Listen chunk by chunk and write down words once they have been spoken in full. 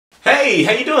Hey,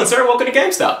 how you doing, sir? Welcome to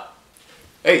Gamestop.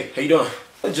 Hey, how you doing?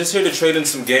 Just here to trade in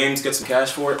some games, get some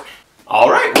cash for it. All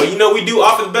right, well, you know we do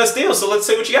offer the best deal, so let's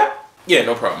see what you got. Yeah,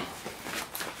 no problem.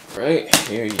 Right,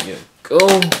 here you go.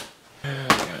 Got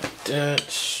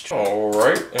that. All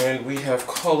right, and we have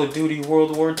Call of Duty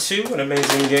World War II, an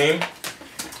amazing game.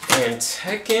 And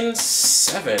Tekken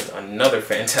 7, another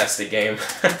fantastic game.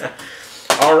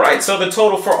 All right, so the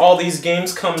total for all these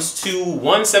games comes to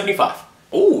 $175.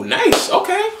 Oh, nice.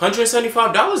 Okay,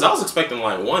 $175. I was expecting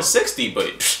like $160,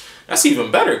 but that's even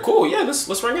better. Cool. Yeah,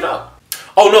 let's ring it up.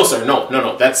 Oh no, sir. No.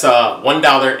 That's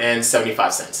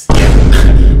 $1.75.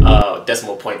 Yeah.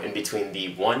 Decimal point in between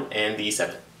the 1 and the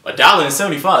 7.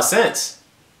 $1.75.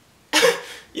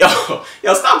 Yo,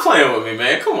 stop playing with me,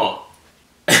 man. Come on.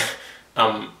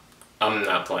 I'm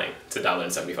not playing. It's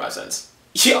 $1.75.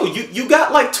 Yo, you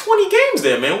got like 20 games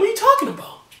there, man. What are you talking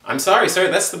about? I'm sorry,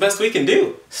 sir. That's the best we can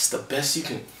do. It's the best you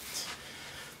can...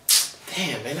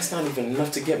 Damn, man. That's not even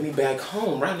enough to get me back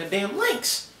home round the damn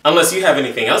links. Unless you have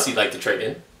anything else you'd like to trade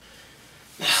in.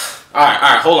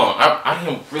 Alright, hold on. I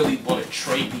don't really want to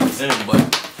trade these in, but...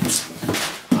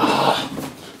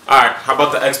 Alright, how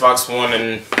about the Xbox One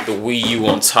and the Wii U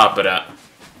on top of that?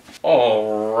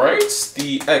 Alright,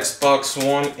 the Xbox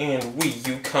One and Wii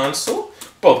U console,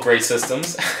 both great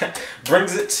systems,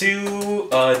 brings it to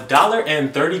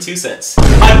 $1.32.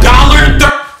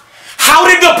 How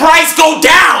did the price go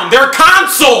down? They're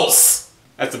consoles!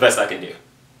 That's the best I can do.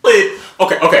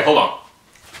 Okay, hold on.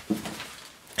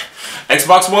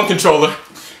 Xbox One controller,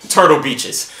 Turtle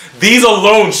Beaches. These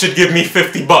alone should give me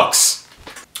 $50.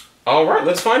 Alright,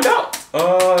 let's find out.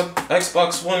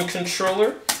 Xbox One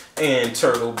controller and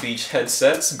Turtle Beach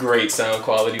headsets. Great sound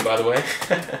quality, by the way.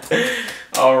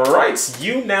 Alright,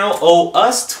 you now owe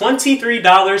us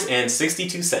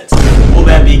 $23.62. Will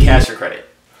that be cash or credit?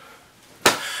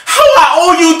 How I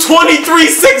owe you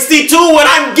 $23.62 when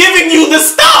I'm giving you the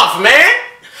stuff, man?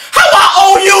 How I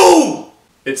owe you?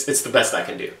 It's the best I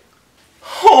can do.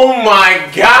 Oh my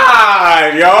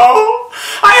god, yo!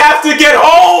 I have to get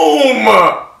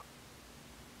home!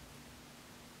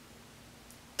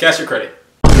 Cash or credit?